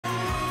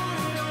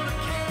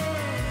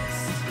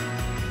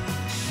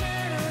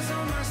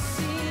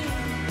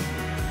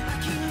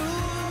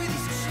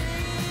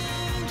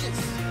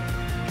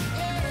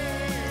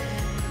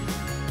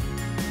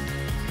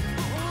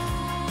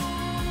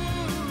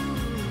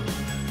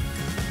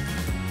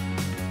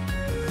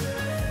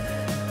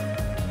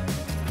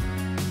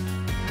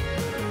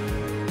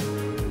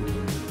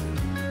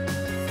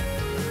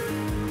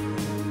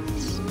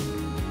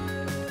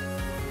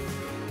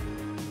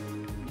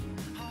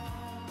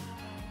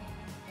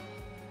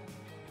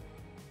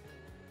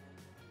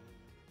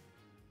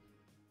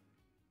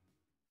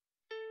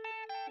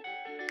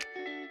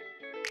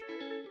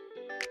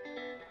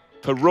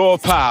For raw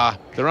power,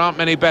 there aren't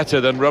many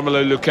better than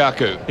Romelu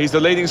Lukaku. He's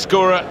the leading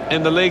scorer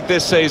in the league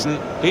this season.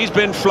 He's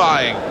been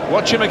flying.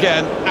 Watch him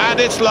again, and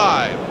it's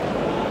live.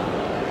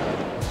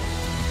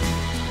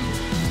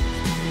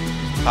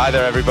 Hi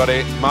there,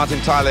 everybody. Martin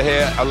Tyler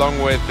here, along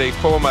with the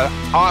former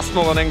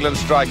Arsenal and England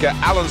striker,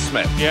 Alan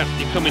Smith. Yeah,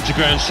 you come into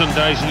ground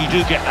Sundays and you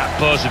do get that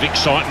buzz of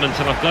excitement,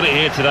 and I've got it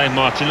here today,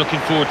 Martin.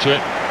 Looking forward to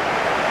it.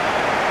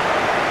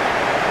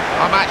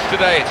 Our match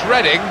today, it's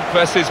Reading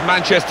versus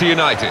Manchester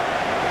United.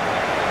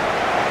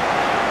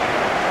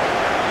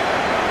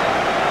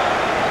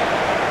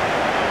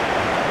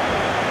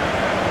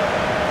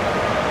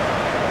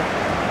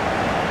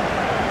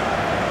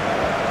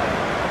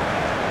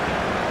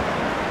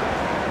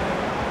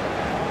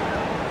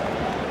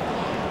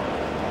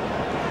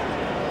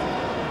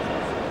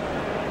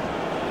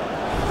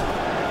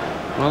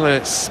 Well,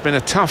 it's been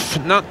a tough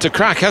nut to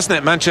crack, hasn't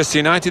it, Manchester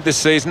United this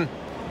season?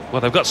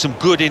 Well, they've got some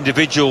good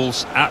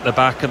individuals at the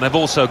back, and they've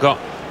also got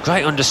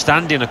great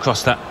understanding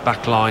across that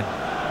back line.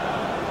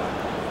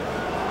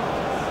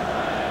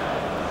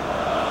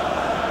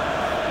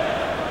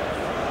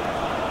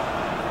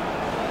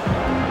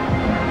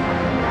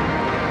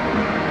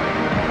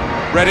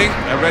 Reading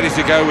are ready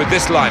to go with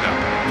this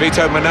lineup.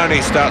 Vito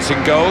Manoni starts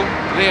in goal.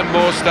 Liam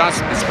Moore starts,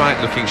 despite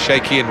looking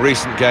shaky in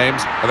recent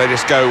games, and they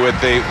just go with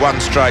the one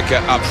striker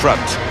up front.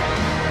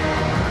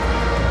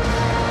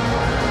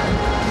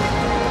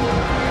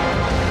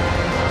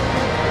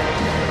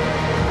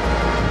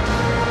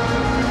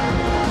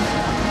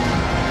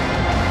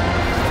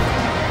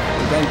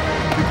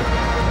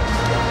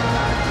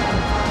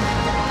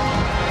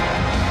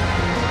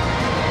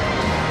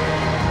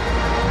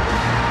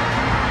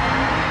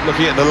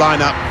 Looking at the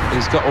lineup,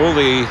 he's got all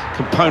the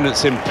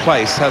components in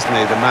place, hasn't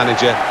he, the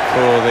manager,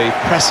 for the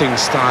pressing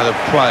style of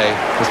play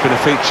has been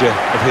a feature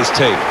of his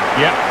team.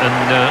 Yeah, and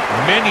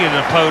many an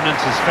opponent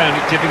has found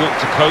it difficult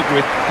to cope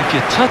with. If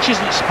your touch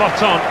isn't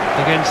spot on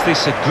against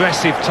this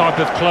aggressive type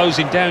of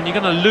closing down, you're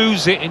going to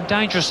lose it in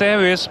dangerous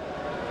areas.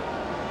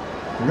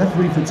 The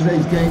referee for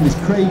today's game is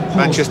Craig Paulson.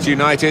 Manchester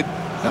United,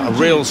 a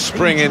real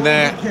spring in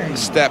their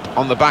step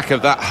on the back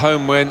of that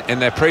home win in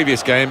their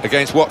previous game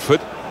against Watford.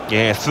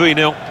 Yeah,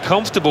 3-0,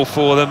 comfortable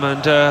for them,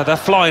 and they're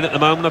flying at the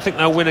moment. I think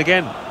they'll win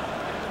again.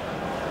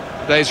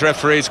 Today's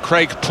referee is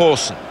Craig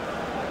Paulson.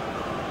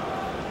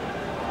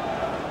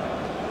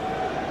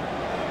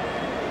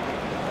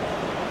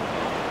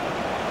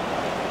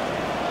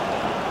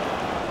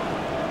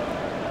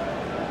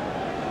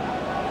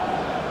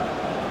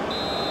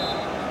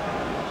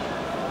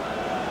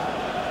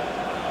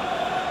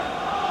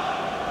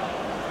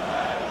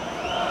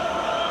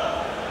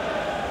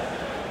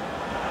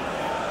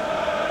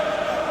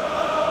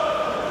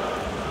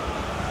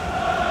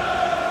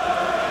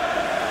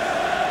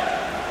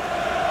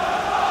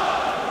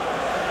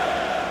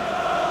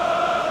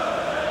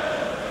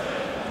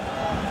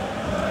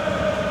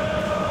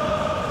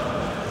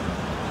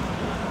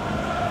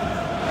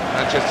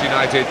 Manchester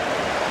United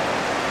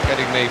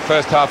getting the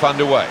first half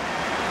underway.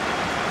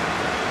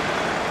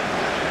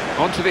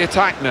 On to the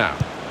attack now.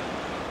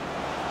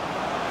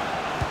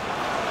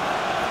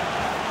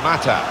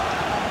 Mata.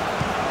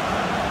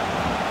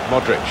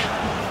 Modric.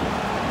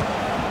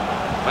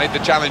 Made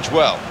the challenge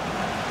well.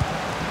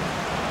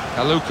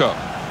 Aluko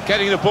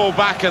getting the ball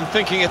back and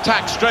thinking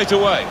attack straight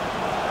away.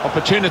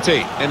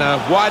 Opportunity in a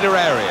wider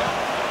area.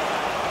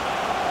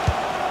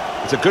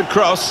 It's a good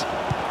cross.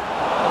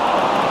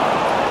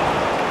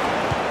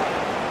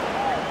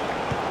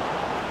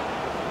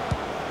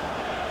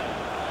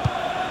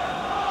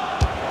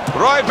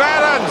 Roy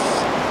Barons!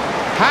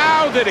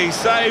 How did he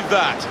save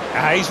that?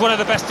 He's one of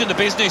the best in the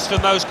business from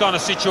those kind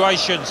of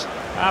situations.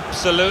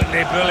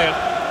 Absolutely brilliant.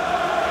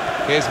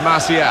 Here's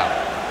Martial.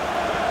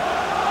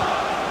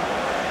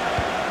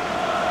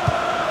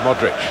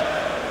 Modric.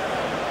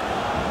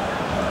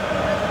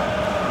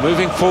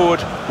 Moving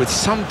forward with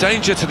some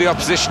danger to the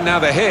opposition now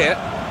they're here.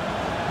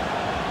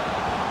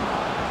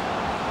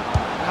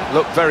 That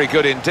looked very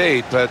good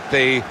indeed, but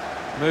the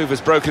move has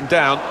broken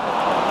down.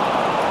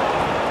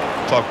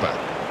 Pogba.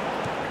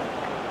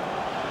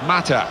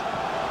 Mata.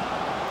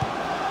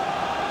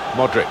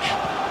 Modric.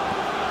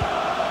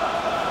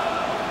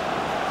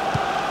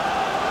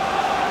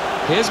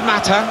 Here's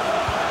Mata.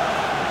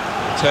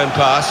 Return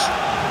pass.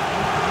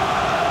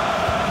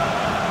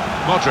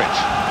 Modric.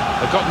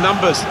 They've got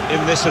numbers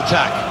in this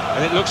attack,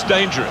 and it looks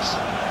dangerous.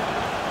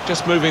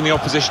 Just moving the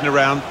opposition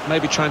around,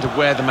 maybe trying to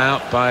wear them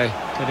out by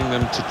getting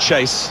them to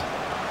chase.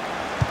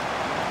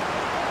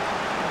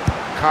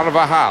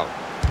 Carvajal.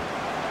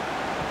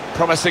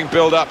 Promising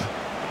build-up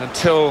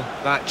until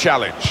that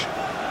challenge.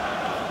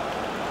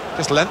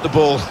 Just lent the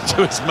ball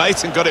to his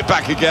mate and got it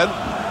back again.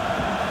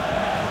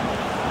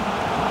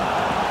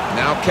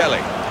 Now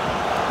Kelly.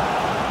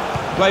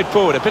 Played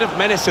forward, a bit of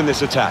menace in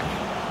this attack.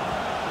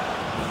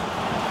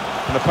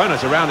 An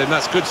opponent around him,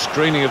 that's good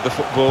screening of the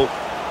football.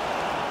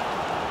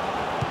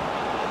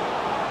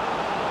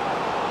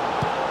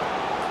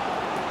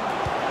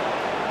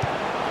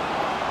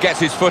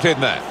 Gets his foot in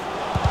there.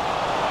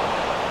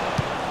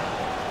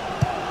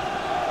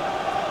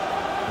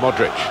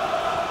 Modric.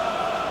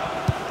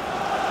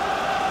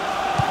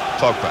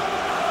 Pogba.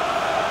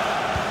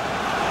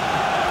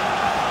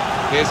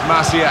 Here's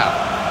Martial.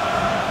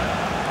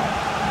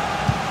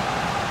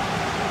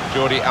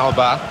 Jordi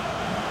Alba.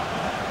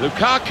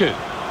 Lukaku.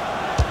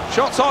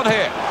 Shots on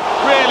here.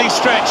 Really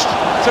stretched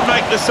to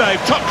make the save.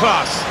 Top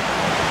class.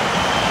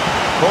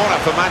 Corner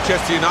for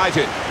Manchester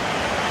United.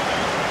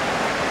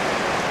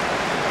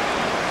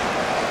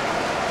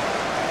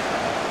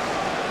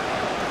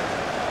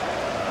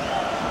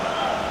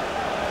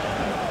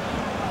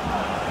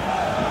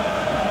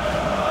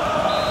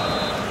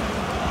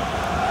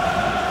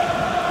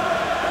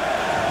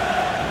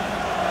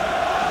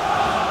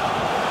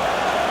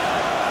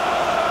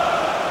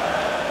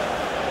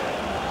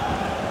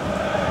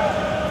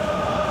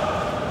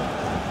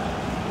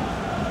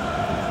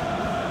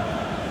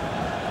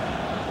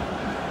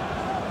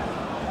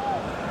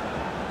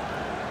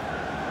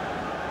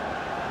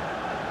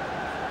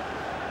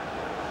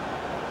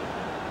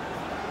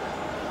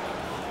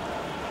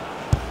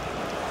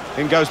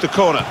 In goes the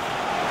corner.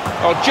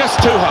 Oh,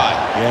 just too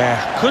high.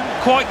 Yeah,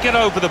 couldn't quite get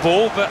over the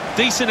ball, but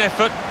decent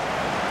effort.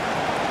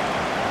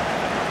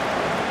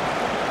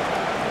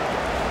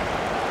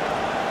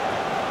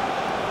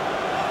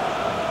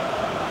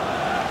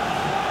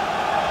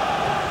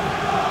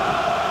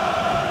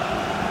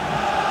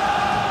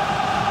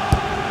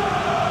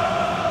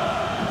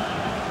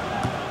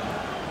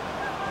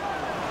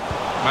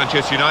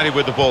 Manchester United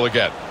with the ball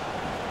again.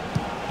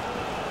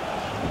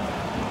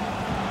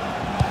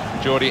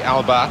 Jordi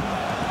Alba.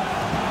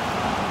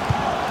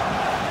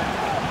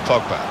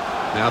 Pogba.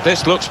 Now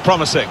this looks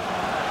promising.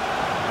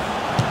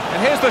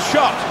 And here's the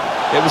shot.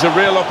 It was a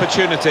real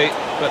opportunity,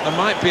 but there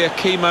might be a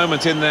key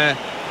moment in there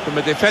from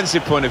a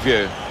defensive point of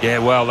view. Yeah,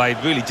 well, they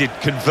really did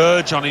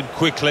converge on him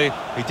quickly.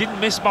 He didn't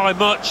miss by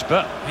much,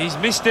 but he's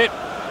missed it.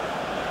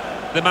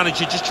 The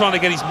manager just trying to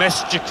get his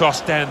message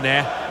across down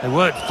there. They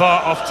weren't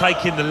far off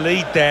taking the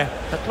lead there.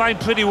 They're playing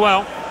pretty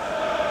well.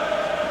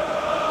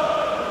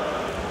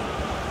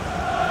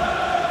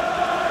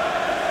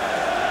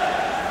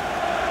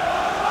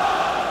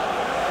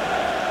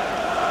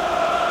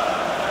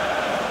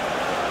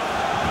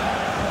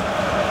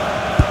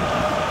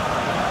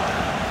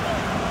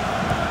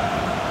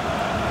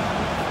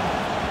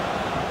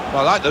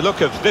 Well, I like the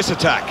look of this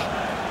attack.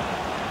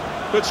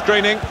 Good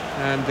screening,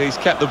 and he's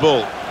kept the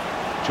ball.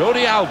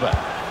 Jordi Alba.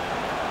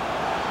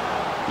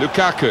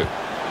 Lukaku.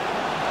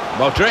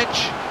 Modric.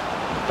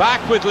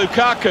 Back with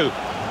Lukaku.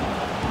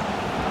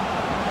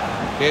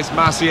 Here's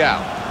Martial.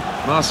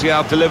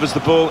 Martial delivers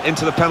the ball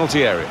into the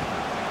penalty area.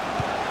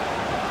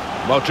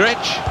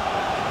 Modric.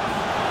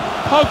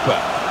 Pogba.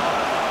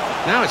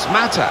 Now it's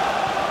Mata.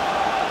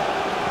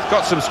 He's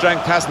got some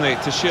strength, hasn't he,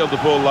 to shield the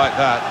ball like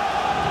that.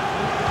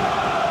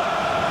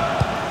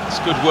 It's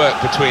good work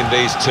between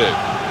these two.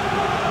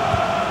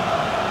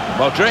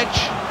 Modric.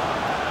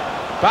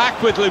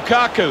 Back with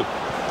Lukaku.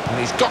 And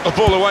he's got the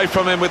ball away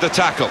from him with the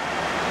tackle.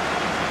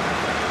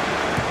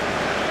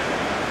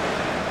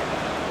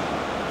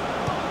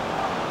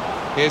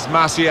 Here's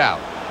Martial.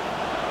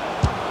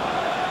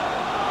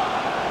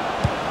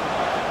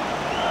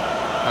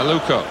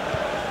 Aluko.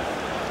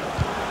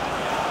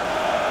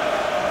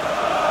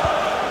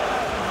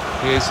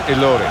 Here's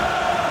Ilori.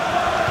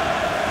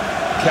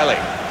 Kelly.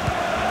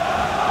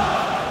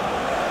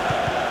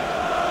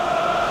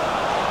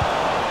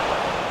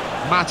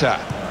 Mata.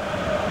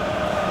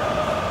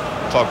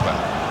 Pogba.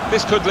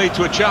 This could lead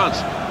to a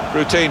chance.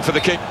 Routine for the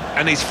kick,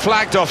 and he's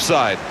flagged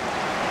offside.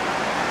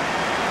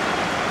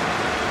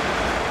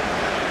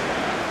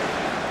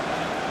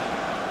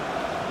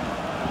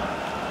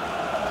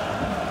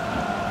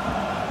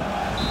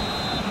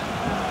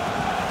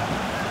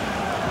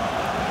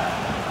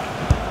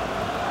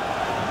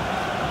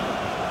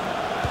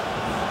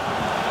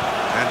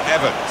 And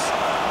Evans.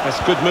 That's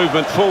good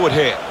movement forward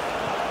here.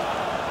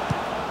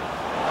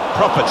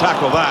 Proper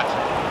tackle that.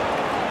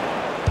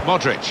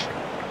 Modric.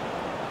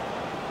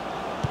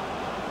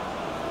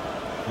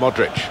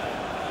 Modric.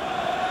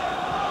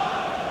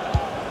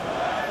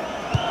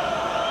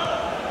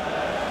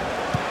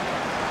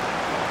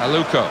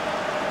 Aluko.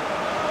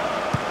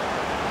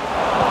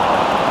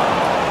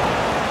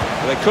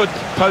 They could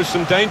pose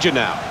some danger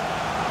now,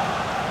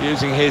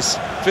 using his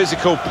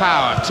physical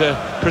power to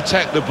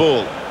protect the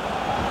ball.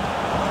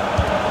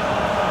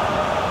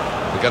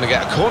 They're going to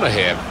get a corner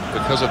here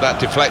because of that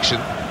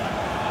deflection.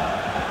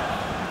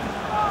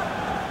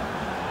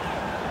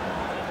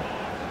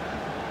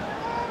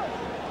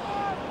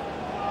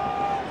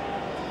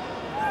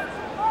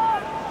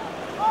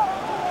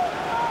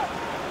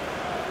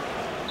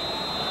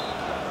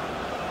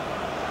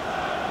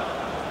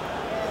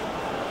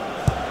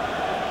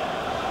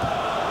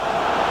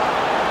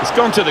 It's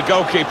gone to the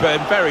goalkeeper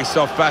in very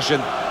soft fashion,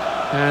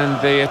 and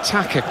the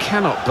attacker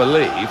cannot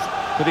believe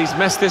that he's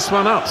messed this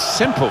one up.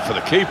 Simple for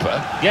the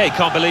keeper. Yeah, he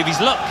can't believe his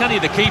luck, can he,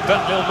 the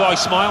keeper? Little boy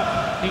smile.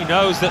 He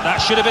knows that that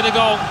should have been a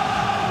goal.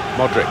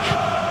 Modric.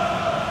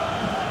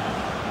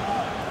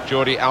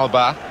 Jordi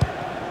Alba.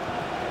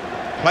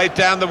 Played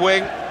down the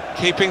wing,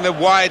 keeping the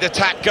wide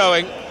attack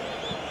going.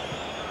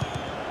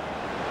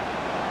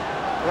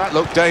 That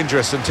looked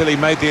dangerous until he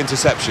made the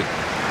interception.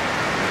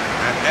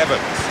 And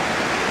Evans.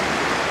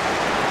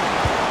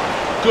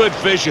 Good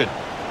vision.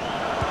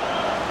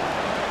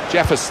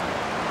 Jefferson.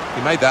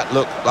 He made that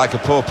look like a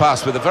poor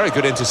pass with a very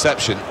good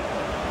interception.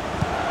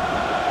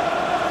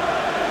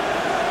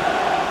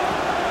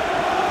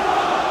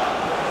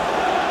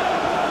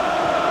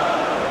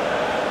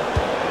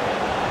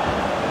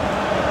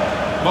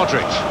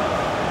 Modric.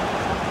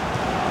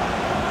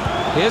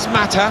 Here's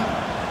Mata.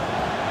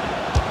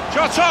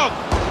 Shot on!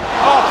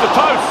 Off the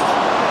post!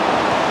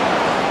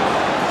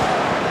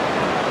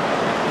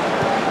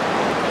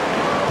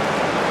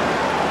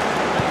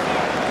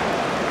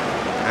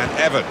 And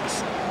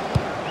Evans.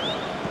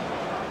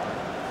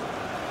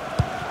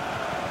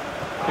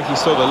 I think he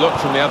saw the look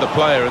from the other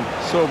player and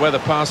saw where the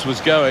pass was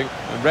going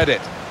and read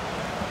it.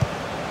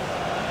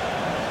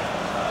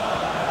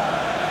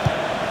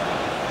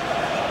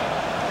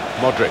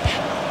 Modric.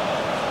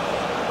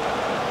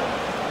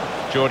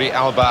 Jordi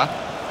Alba,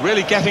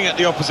 really getting at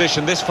the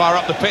opposition this far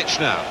up the pitch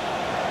now.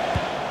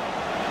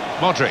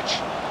 Modric.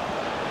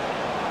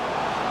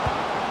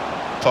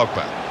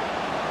 Pogba.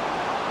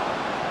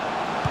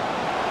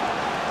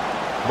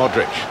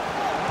 Modric.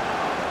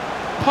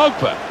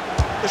 Pogba.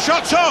 The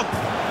shot's on!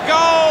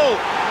 Goal!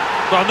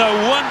 Well,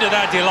 no wonder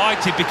they're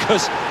delighted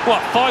because,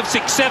 5,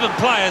 6, 7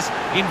 players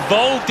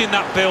involved in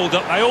that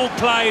build-up. They all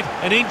played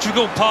an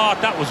integral part.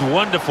 That was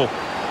wonderful.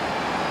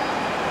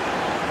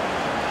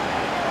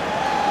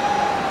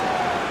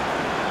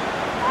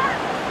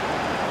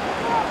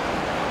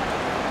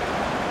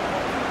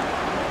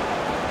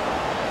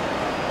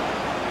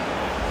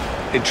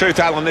 In truth,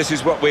 Alan, this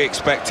is what we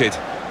expected.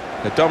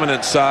 The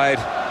dominant side,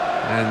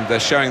 and they're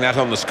showing that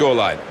on the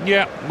scoreline.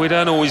 Yeah, we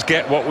don't always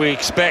get what we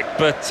expect,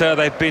 but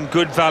they've been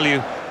good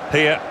value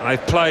here.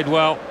 They've played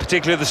well,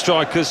 particularly the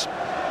strikers.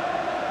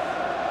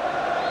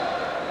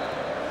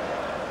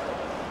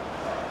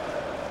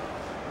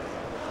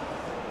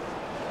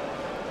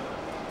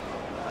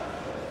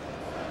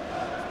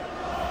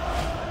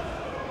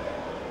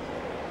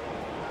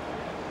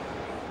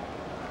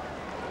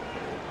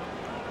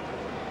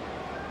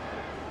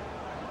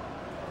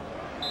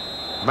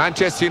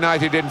 Manchester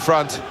United in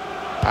front,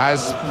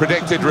 as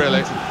predicted,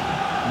 really.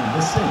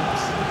 Number 6,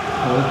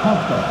 Paul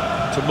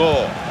Pogba. To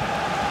Moore.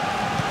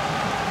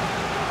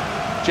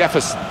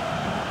 Jefferson.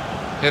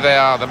 Here they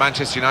are, the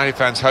Manchester United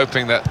fans,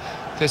 hoping that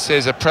this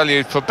is a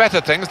prelude for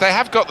better things. They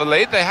have got the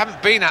lead, they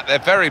haven't been at their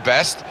very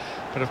best,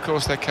 but of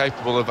course they're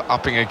capable of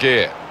upping a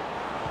gear.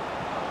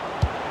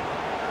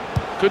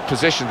 Good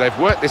position, they've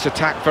worked this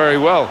attack very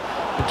well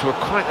into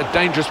quite a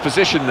dangerous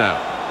position now.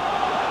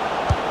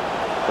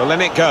 Well,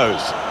 in it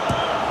goes.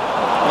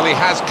 Well, he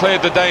has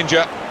cleared the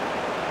danger.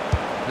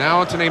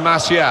 Now Anthony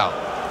Martial.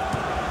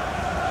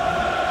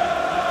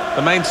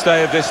 The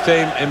mainstay of this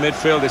team in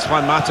midfield is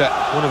Juan Mata.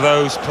 One of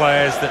those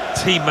players that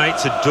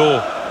teammates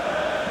adore.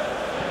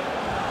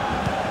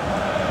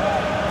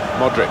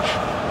 Modric.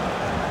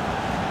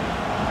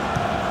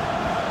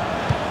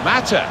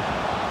 Mata.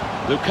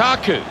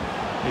 Lukaku.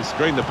 He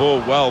screened the ball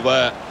well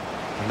there.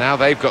 And now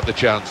they've got the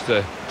chance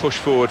to push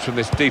forward from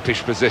this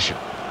deepish position.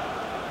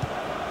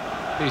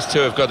 These two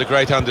have got a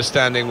great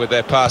understanding with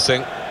their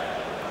passing.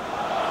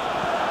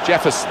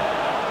 Jefferson.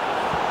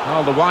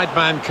 Oh, the wide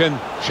man can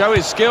show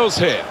his skills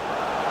here.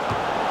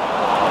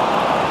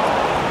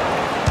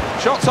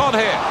 Shots on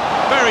here.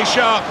 Very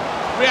sharp.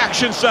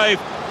 Reaction save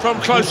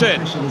from close in.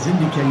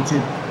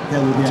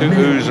 Two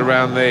oohs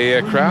around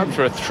the crowd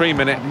for a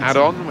 3-minute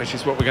add-on, which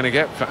is what we're going to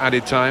get for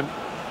added time.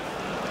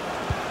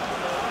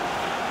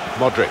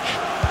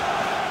 Modric.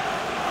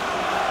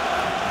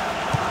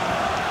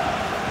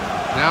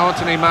 Now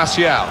Anthony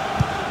Martial.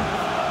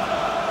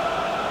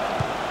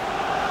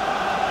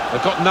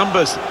 They've got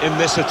numbers in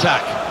this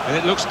attack, and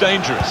it looks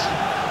dangerous.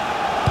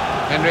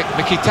 Henrik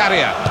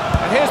Mkhitaryan.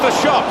 And here's the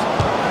shot.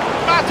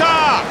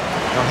 Mata!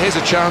 Now here's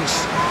a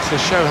chance to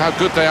show how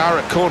good they are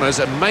at corners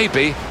and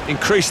maybe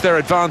increase their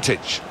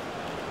advantage.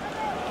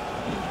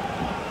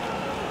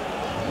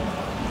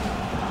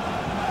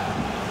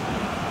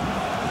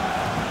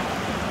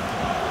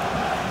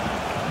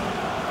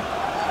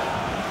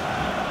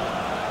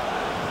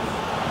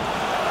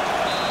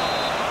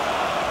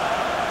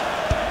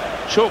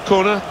 Short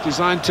corner,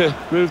 designed to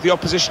move the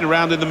opposition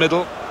around in the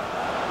middle.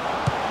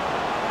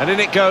 And in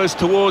it goes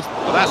towards...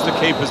 Well, that's the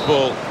keeper's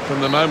ball from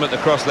the moment the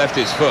cross left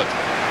his foot.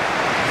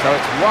 So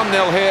it's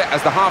 1-0 here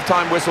as the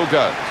half-time whistle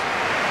goes.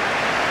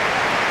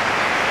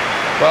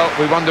 Well,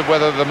 we wondered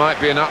whether there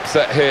might be an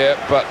upset here,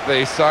 but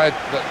the side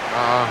that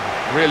are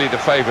really the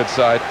favoured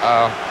side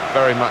are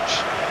very much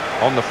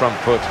on the front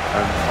foot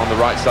and on the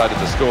right side of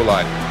the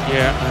scoreline.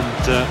 Yeah,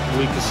 and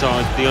weaker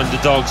side, the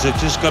underdogs, have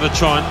just got to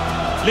try and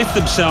lift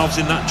themselves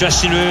in that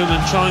dressing room and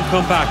try and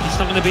come back. It's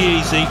not going to be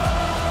easy.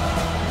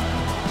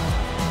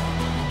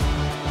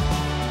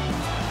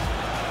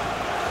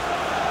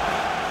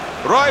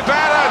 Roy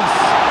Barons!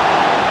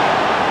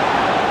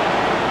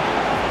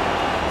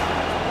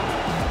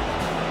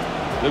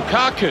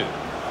 Lukaku.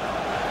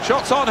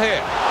 Shots on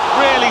here.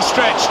 Really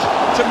stretched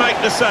to make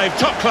the save.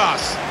 Top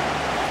class.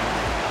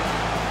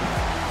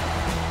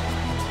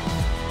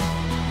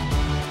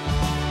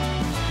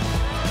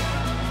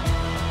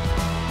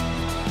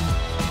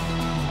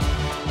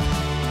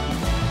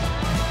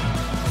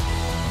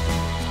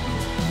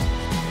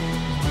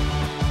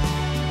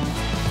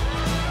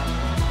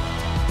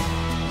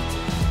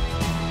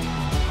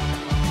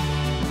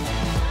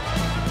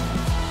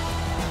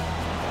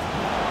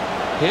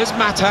 Here's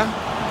Mata.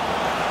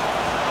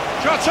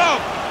 Shot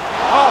on!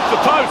 Off the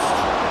post!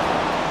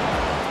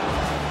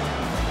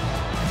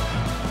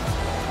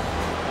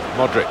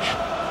 Modric.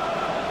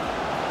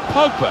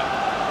 Pogba.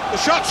 The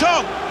shot's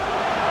on!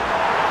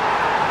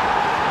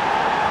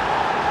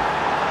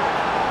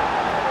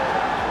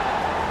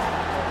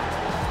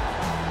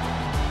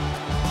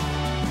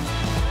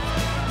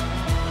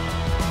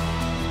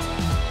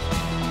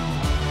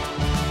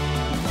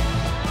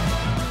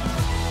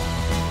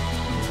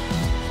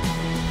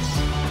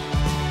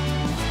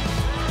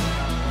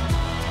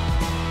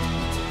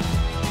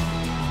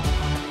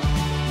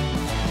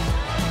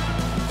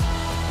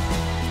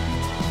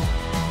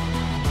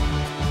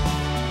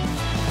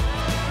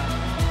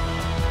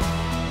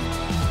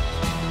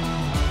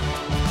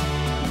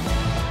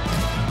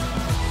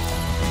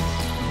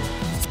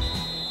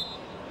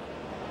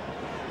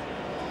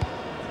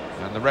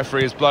 And the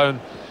referee is blown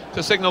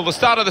to signal the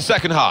start of the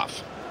second half.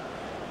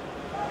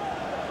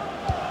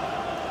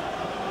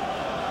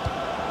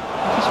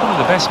 He's one of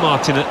the best,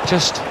 Martin, at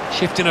just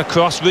shifting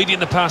across, reading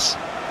the pass.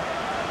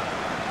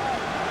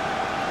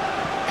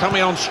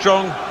 Coming on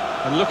strong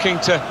and looking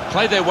to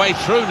play their way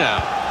through now.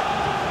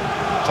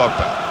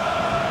 Pogba.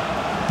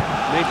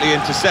 Neatly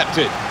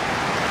intercepted.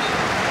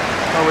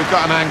 Well, we've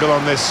got an angle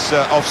on this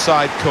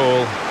offside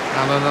call,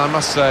 and I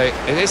must say,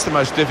 it is the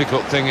most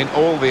difficult thing in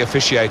all the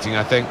officiating,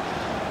 I think.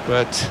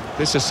 But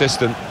this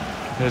assistant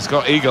has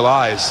got eagle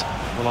eyes.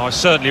 Well, I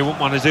certainly wouldn't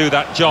want to do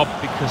that job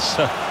because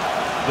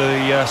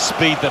the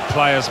speed that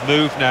players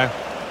move now.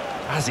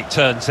 As it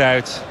turns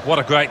out, what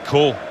a great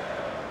call.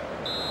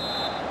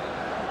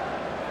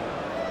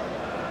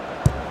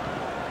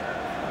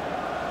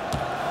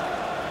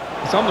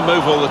 He's on the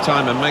move all the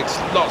time and makes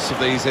lots of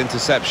these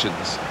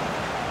interceptions.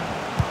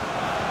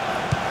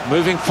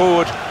 Moving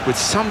forward with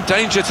some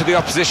danger to the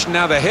opposition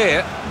now they're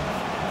here.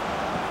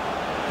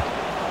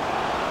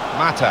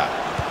 Mata.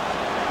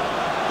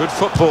 Good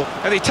football.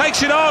 And he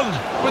takes it on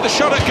with a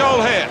shot at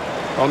goal here.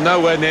 Oh,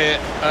 nowhere near.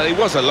 He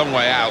was a long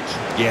way out.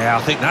 Yeah,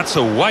 I think that's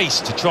a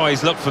waste to try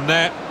his luck from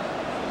there.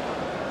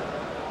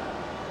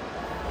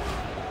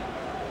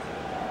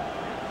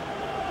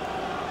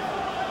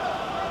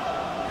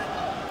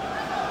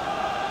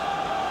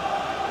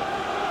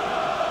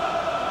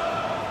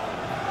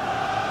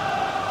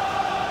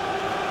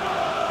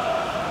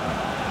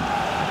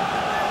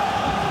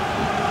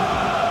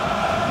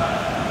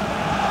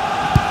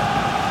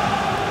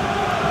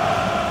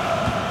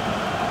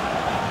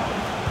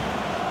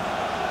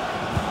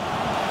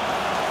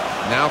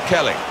 Now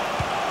Kelly.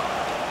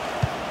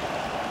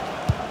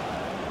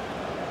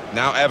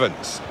 Now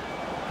Evans.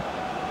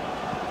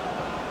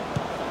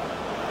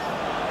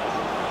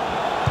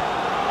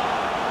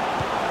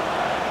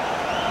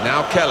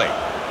 Now Kelly.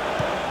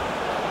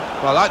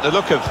 Well, I like the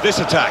look of this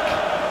attack.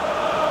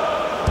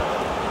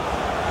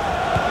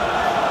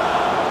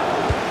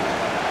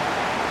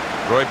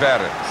 Roy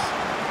Barrett.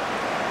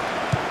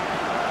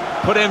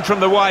 Put in from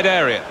the wide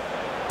area.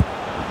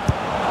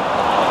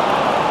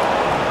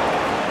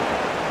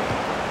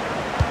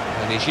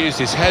 And he's used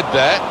his head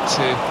there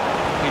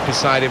to keep his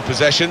side in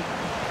possession.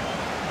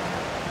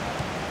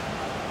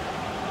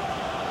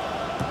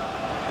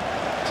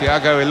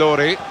 Thiago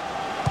Ilori.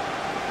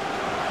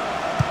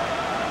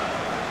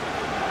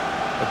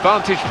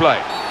 Advantage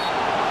play.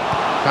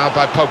 Fouled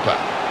by Pogba.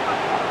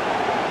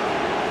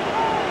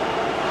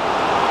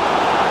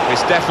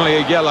 It's definitely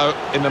a yellow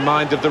in the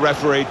mind of the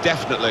referee,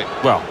 definitely.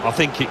 Well, I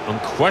think it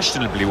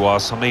unquestionably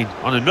was. I mean,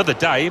 on another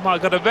day, he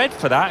might have got a red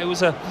for that. It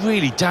was a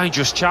really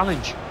dangerous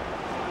challenge.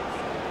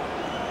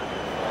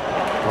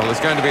 Well,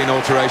 there's going to be an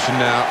alteration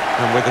now,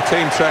 and with the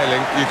team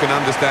trailing, you can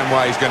understand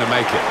why he's going to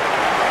make it.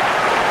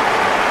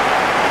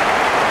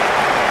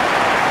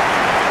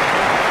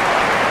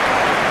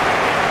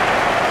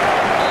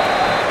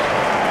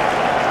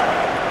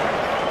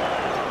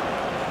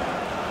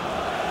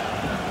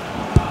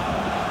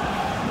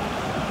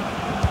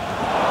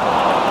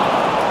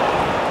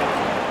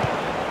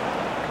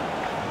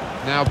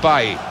 Now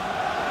Bailly.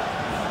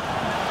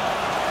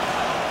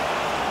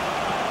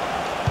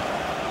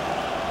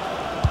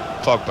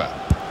 Pogba.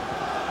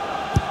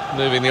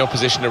 Moving the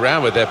opposition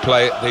around with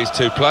these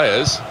two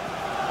players.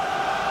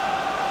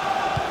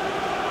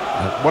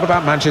 What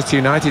about Manchester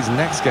United's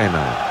next game,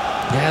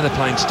 Alan? Yeah, they're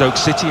playing Stoke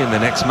City in the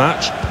next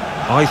match.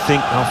 I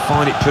think they'll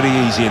find it pretty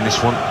easy in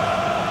this one.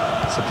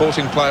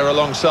 Supporting player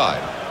alongside.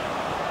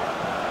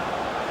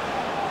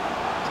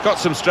 He's got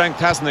some strength,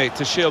 hasn't he,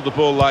 to shield the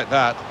ball like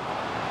that.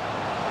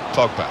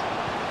 Pogba.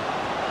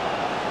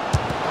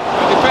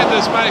 The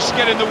defenders managed to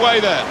get in the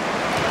way there.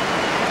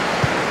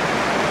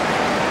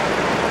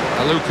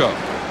 Aluko.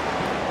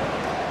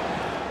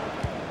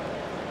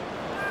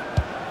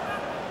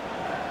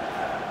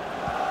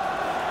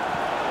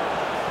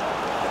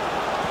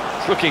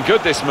 It's looking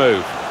good, this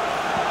move.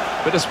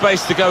 Bit of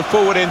space to go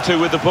forward into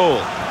with the ball.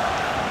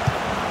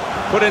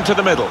 Put into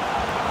the middle.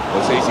 Well,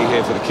 it's easy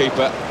here for the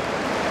keeper.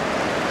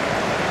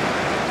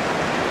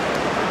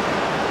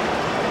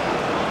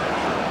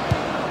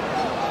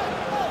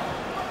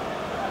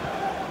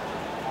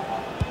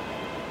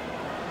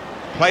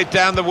 Played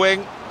down the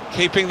wing,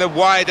 keeping the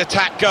wide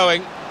attack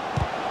going.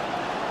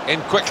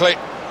 In quickly.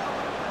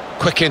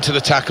 Quick into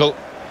the tackle.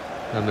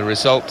 And the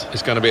result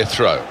is going to be a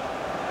throw.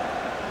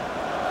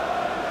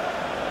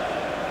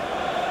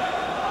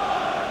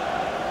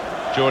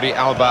 Jordi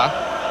Alba.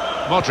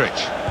 Modric.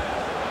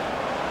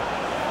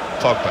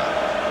 Pogba.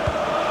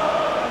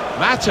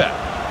 Mata.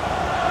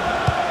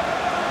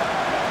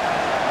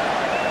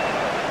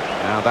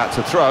 Now that's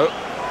a throw.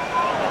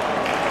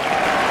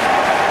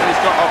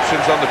 He's got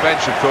options on the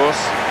bench, of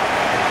course.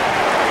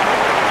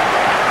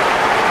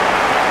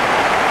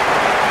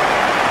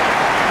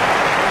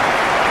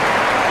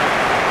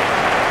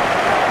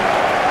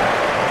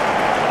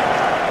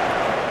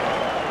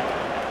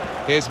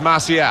 Here's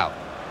Martial.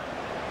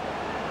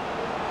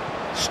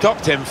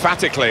 Stopped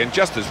emphatically and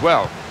just as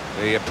well.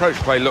 The approach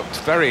play looked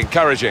very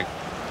encouraging.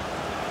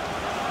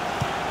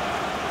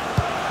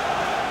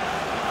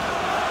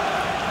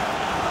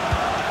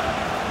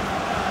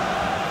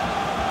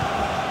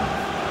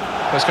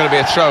 There's going to be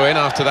a throw-in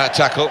after that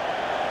tackle.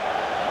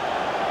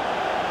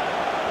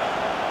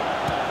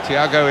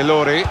 Thiago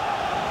Ilori.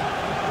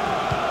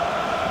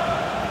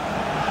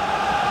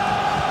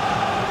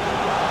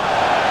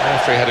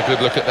 Referee had a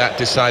good look at that,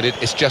 decided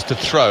it's just a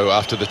throw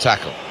after the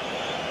tackle.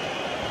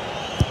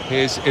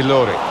 Here's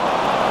Ilori.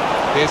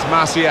 Here's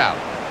Martial.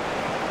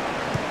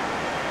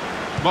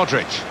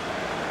 Modric.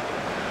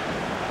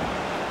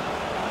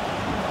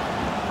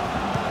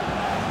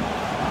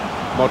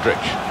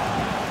 Modric.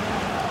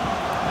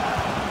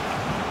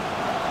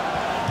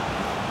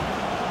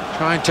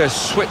 Trying to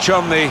switch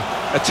on the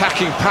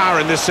attacking power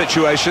in this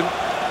situation.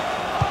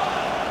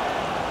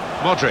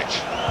 Modric.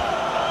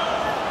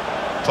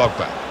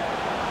 Pogba.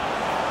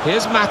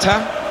 Here's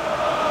Mata.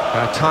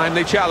 A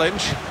timely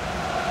challenge.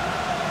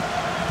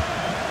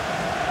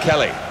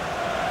 Kelly.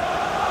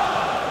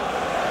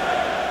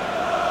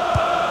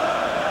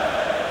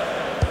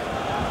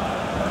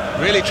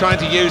 Really trying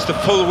to use the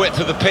full width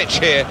of the pitch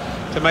here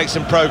to make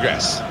some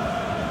progress.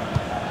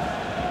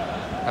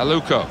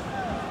 Aluko.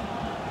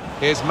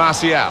 Here's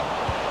Martial.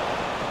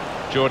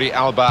 Jordi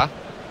Alba.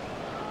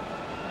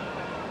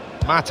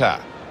 Mata.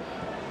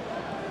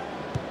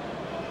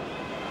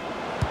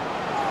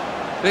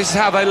 This is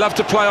how they love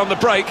to play on the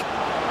break.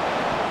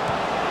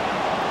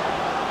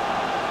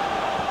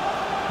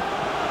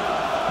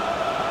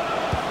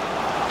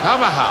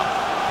 Carvajal.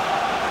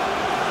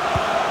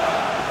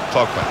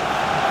 Pogba.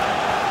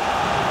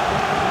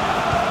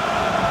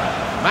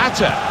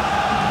 Mata.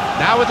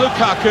 Now with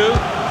Lukaku.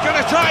 Going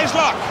to try his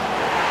luck.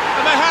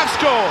 And they have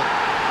scored.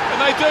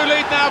 And they do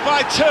lead now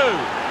by 2.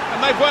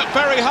 And they've worked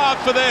very hard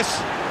for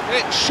this.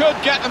 It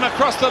should get them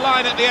across the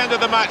line at the end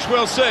of the match.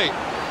 We'll see.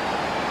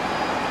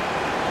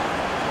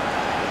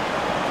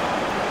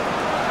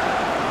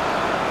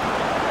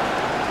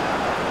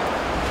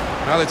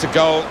 Well, it's a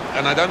goal,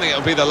 and I don't think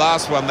it'll be the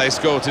last one they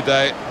score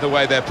today, the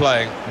way they're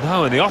playing.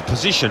 No, and the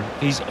opposition,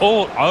 he's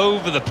all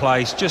over the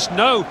place. Just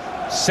no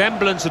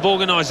semblance of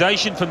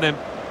organisation from them.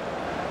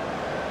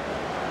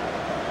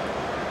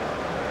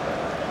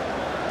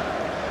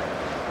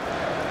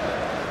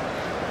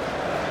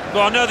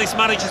 Well, I know this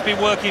manager's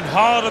been working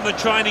hard on the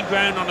training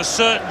ground on a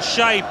certain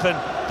shape,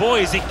 and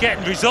boy, is he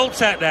getting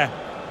results out there.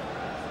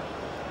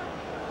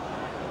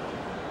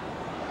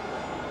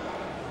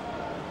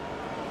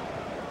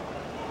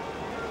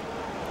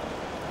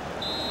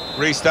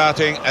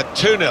 Restarting at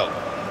 2-0.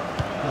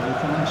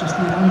 For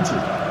Manchester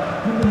United,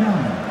 number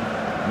 9,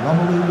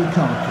 Romelu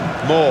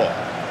Lukaku. Moore.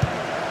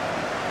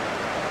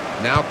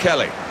 Now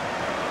Kelly.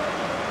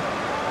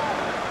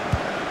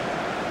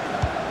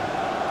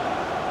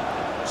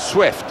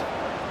 Swift.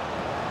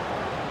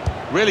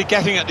 Really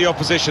getting at the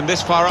opposition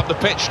this far up the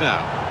pitch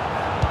now.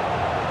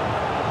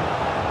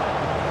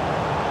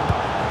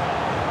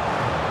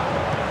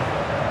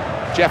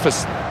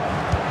 Jefferson.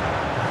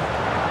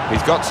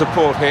 He's got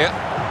support here.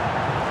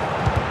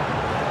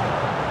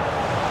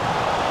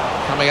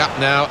 Coming up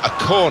now, a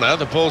corner.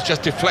 The ball's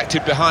just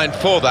deflected behind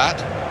for that.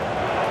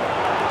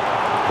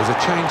 There's a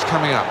change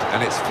coming up,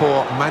 and it's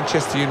for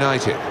Manchester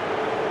United.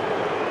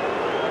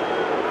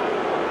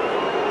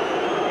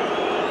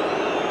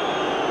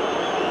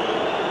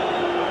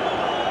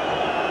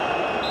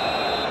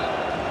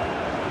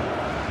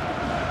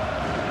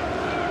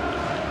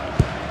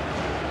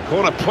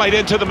 Corner played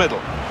into the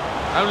middle.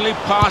 Only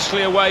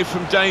partially away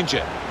from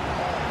danger.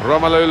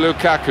 Romelu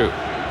Lukaku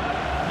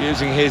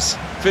using his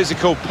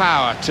physical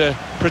power to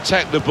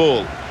protect the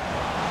ball.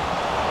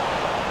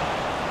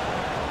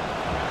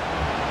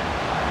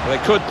 They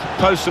could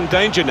pose some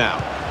danger now.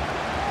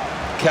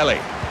 Kelly.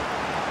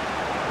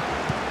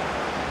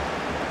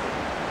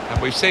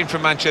 And we've seen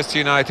from Manchester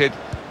United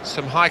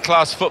some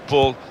high-class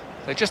football.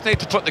 They just need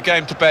to put the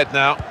game to bed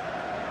now.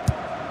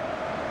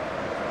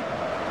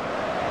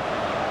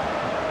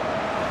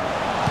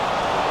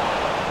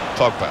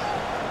 Pogba.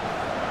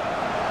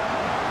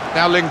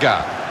 Now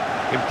Lingard.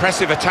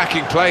 Impressive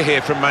attacking play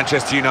here from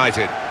Manchester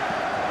United.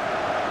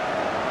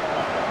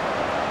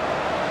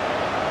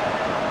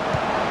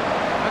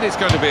 And it's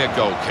going to be a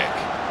goal kick.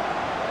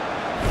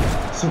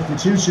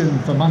 Substitution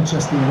for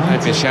Manchester United.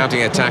 They've been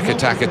shouting attack,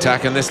 attack,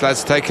 attack, and this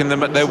lad's taken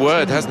them at their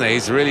word, hasn't he?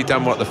 He's really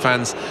done what the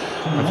fans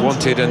have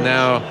wanted, and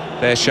now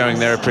they're showing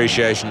their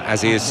appreciation as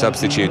he is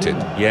substituted.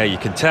 Yeah, you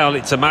can tell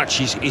it's a match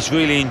he's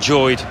really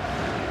enjoyed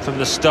from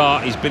the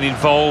start. He's been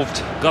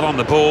involved, got on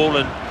the ball,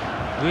 and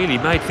really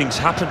made things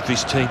happen for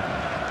his team.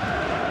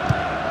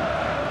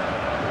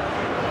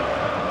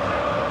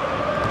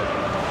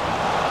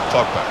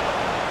 Pogba.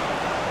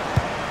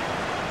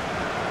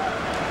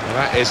 Well,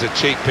 that is a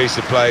cheap piece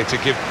of play to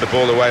give the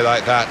ball away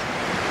like that.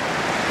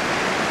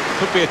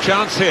 Could be a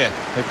chance here.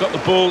 They've got the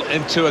ball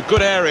into a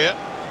good area.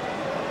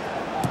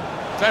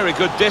 Very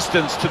good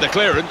distance to the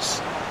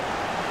clearance.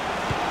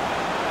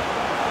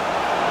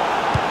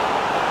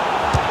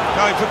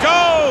 Going for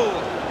goal!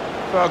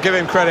 Well, I'll give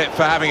him credit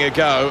for having a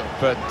go,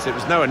 but it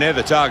was nowhere near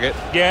the target.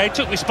 Yeah, he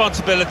took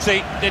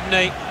responsibility, didn't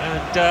he?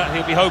 And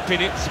he'll be hoping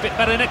it's a bit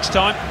better next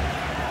time.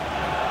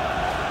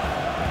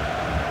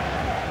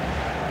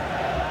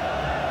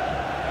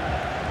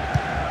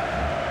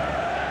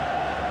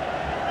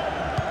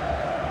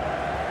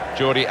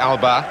 Jordi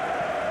Alba.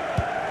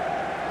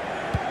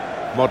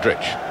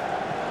 Modric.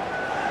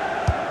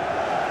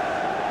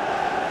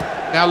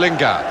 Now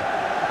Lingard.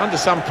 Under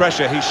some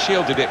pressure, he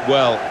shielded it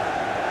well.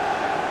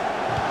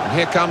 And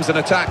here comes an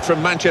attack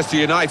from Manchester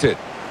United.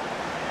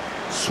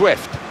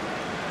 Swift.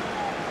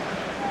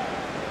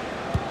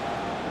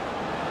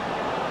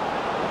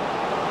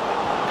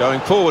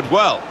 Going forward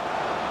well.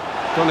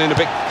 Gone in a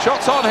bit.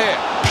 Shots on here.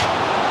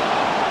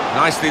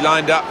 Nicely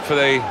lined up for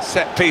the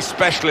set-piece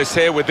specialist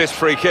here with this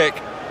free kick.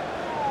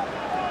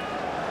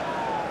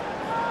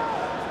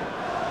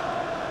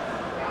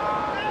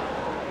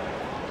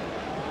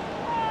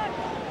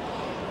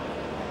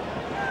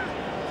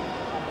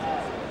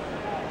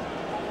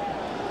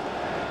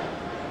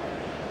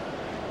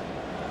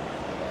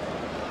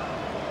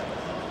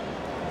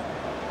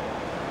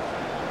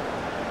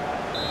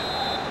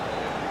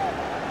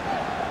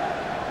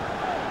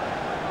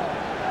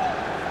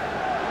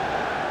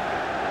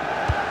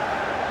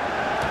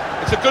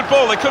 It's a good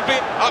ball, they could be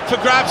up for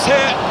grabs here.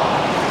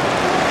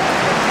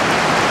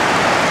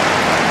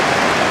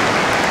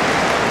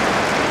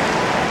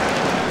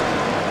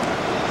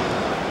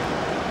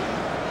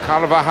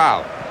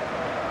 Carvajal.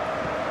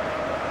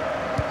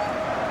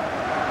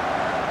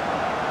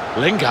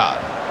 Lingard.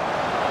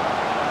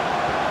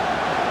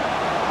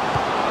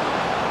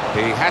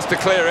 He has to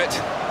clear it.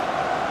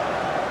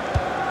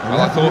 Well,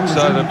 I thought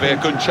so, there'd be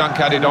a good chunk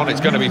added on.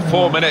 It's going to be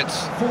 4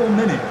 minutes. 4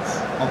 minutes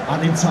of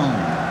added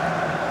time.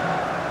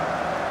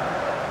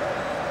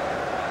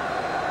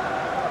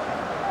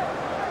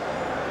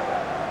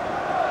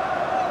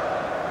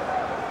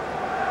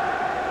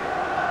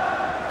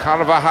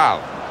 Carvajal.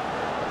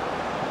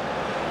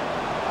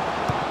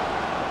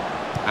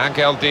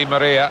 Angel Di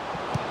Maria.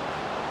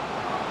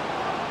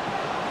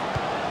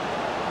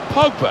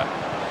 Pogba.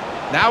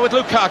 Now with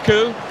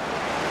Lukaku.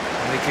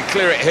 And he can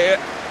clear it here.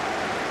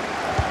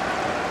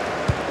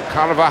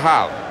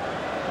 Carvajal.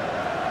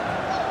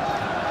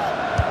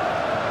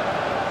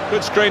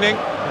 Good screening.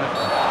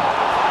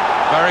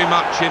 Very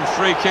much in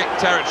free kick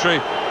territory,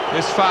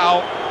 this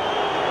foul.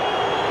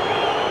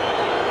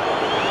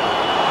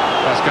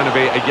 That's going to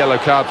be a yellow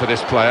card for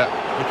this player.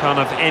 You can't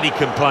have any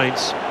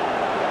complaints.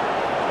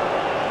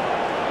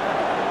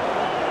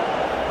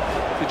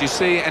 Did you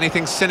see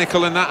anything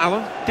cynical in that,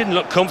 Alan? Didn't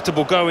look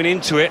comfortable going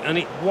into it, and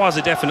it was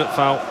a definite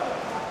foul.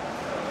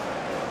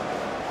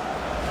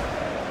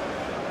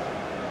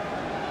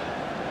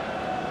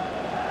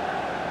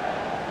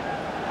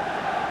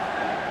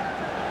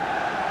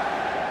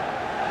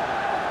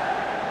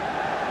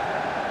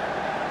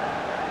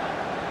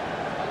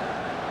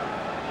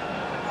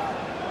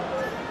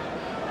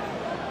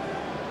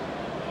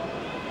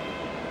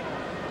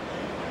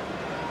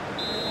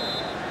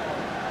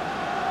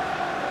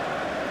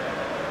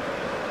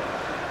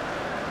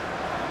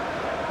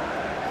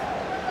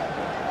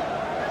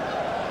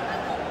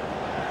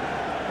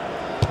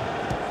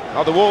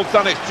 Oh, the wall's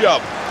done its job.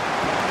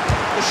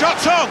 The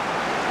shot's on!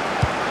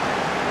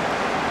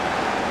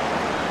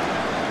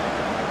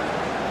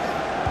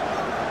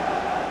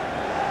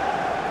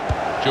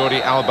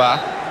 Jordi Alba.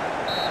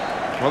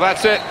 Well,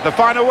 that's it, the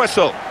final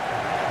whistle.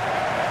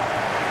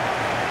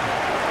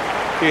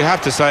 You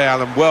have to say,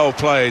 Alan, well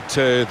played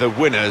to the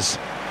winners.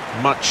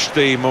 Much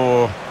the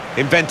more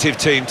inventive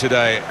team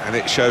today, and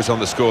it shows on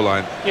the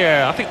scoreline.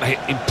 Yeah, I think they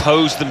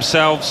imposed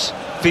themselves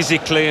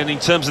physically and in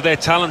terms of their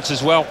talents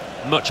as well.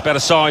 Much better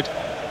side.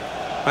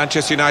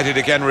 Manchester United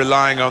again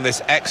relying on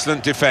this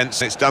excellent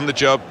defence. It's done the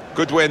job.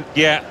 Good win.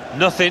 Yeah,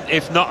 nothing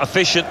if not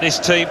efficient, this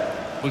team.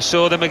 We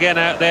saw them again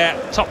out there,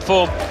 top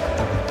form.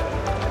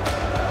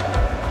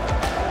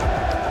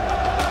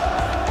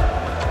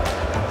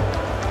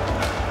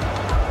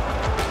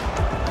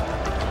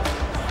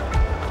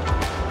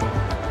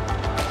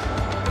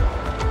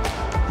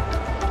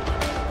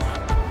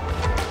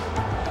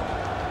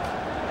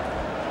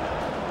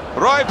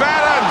 Roy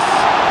Barnes!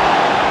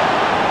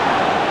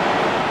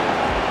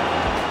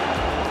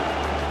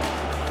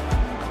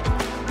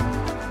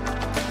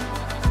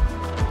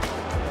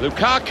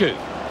 Lukaku.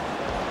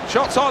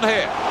 Shots on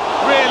here.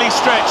 Really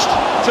stretched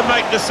to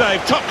make the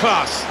save. Top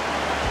class.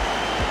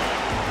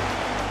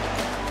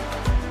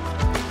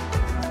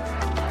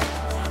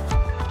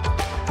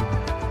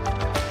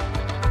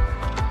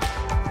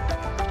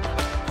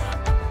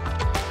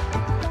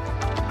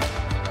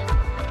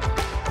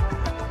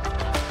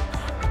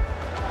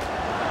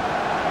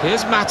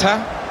 Here's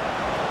Mata.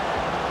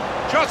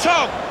 Shot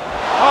on!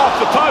 Off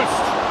the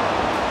post.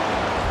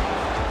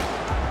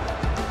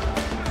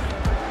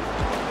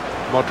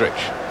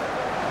 Modric.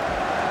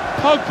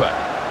 Pogba.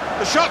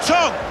 The shot's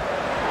on!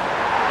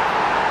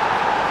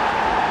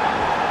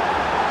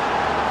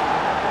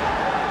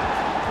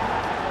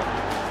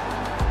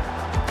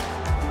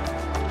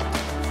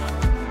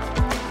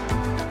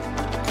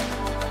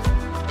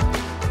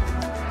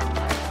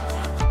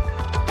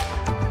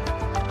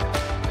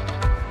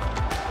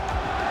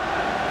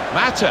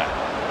 Mata.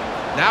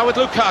 Now with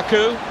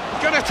Lukaku.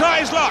 He's going to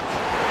try his luck.